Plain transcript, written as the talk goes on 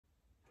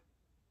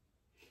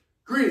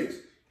Greetings.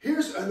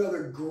 Here's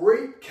another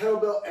great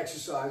kettlebell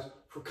exercise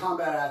for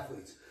combat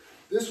athletes.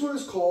 This one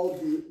is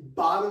called the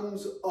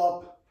bottoms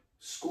up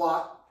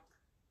squat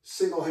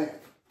single hand.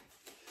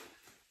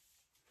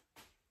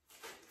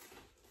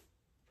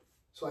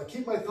 So I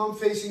keep my thumb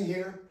facing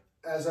here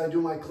as I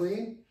do my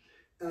clean,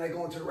 and I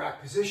go into the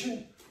rack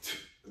position.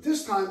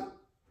 This time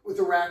with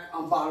the rack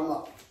on bottom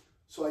up.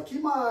 So I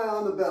keep my eye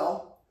on the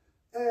bell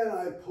and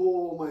I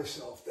pull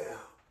myself down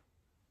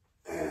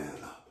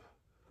and up,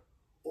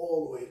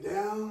 all the way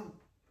down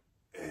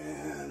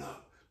and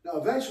up. Now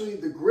eventually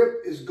the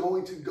grip is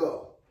going to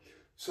go.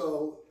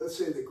 So let's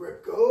say the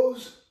grip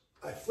goes,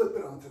 I flip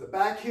it onto the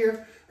back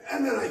here,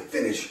 and then I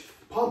finish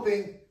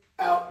pumping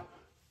out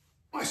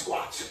my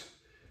squats,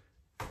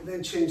 and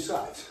then change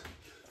sides.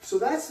 So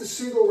that's the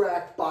single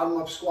rack bottom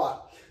up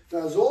squat.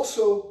 Now there's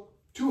also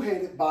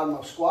two-handed bottom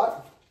up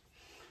squat.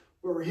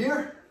 Over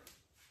here,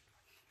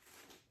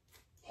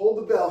 hold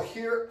the bell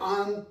here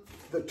on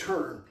the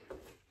turn.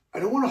 I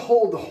don't want to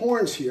hold the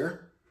horns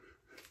here,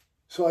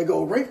 so I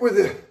go right where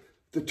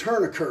the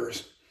turn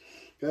occurs,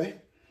 okay?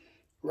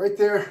 Right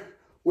there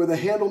where the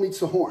handle meets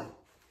the horn.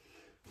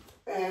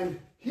 And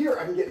here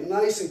I can get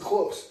nice and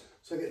close.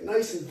 So I get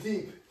nice and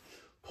deep.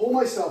 Pull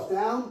myself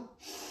down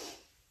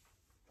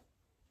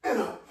and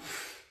up.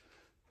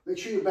 Make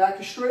sure your back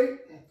is straight.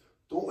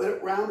 Don't let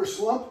it round or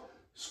slump.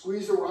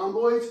 Squeeze the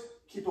rhomboids.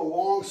 Keep a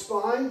long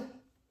spine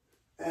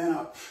and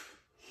up.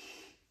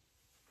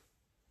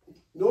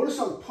 Notice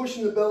I'm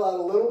pushing the bell out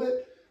a little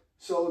bit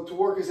so to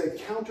work as a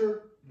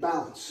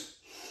counterbalance.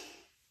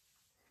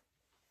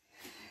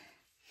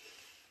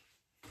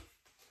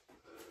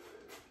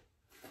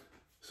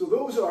 So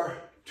those are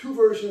two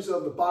versions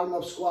of the bottom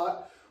up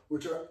squat,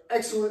 which are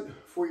excellent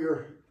for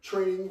your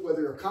training,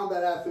 whether you're a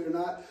combat athlete or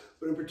not,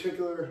 but in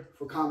particular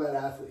for combat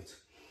athletes.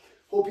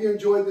 Hope you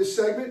enjoyed this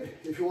segment.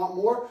 If you want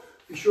more,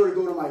 be sure to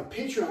go to my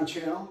Patreon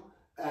channel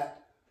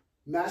at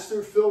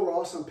Master Phil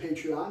Ross on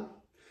Patreon.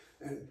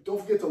 And don't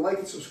forget to like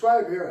and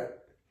subscribe here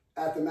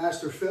at the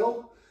Master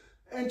Phil.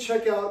 And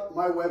check out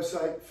my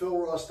website,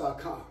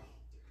 philross.com.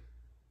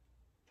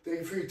 Thank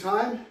you for your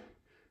time.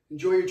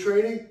 Enjoy your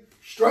training.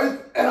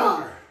 Strength and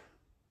honor.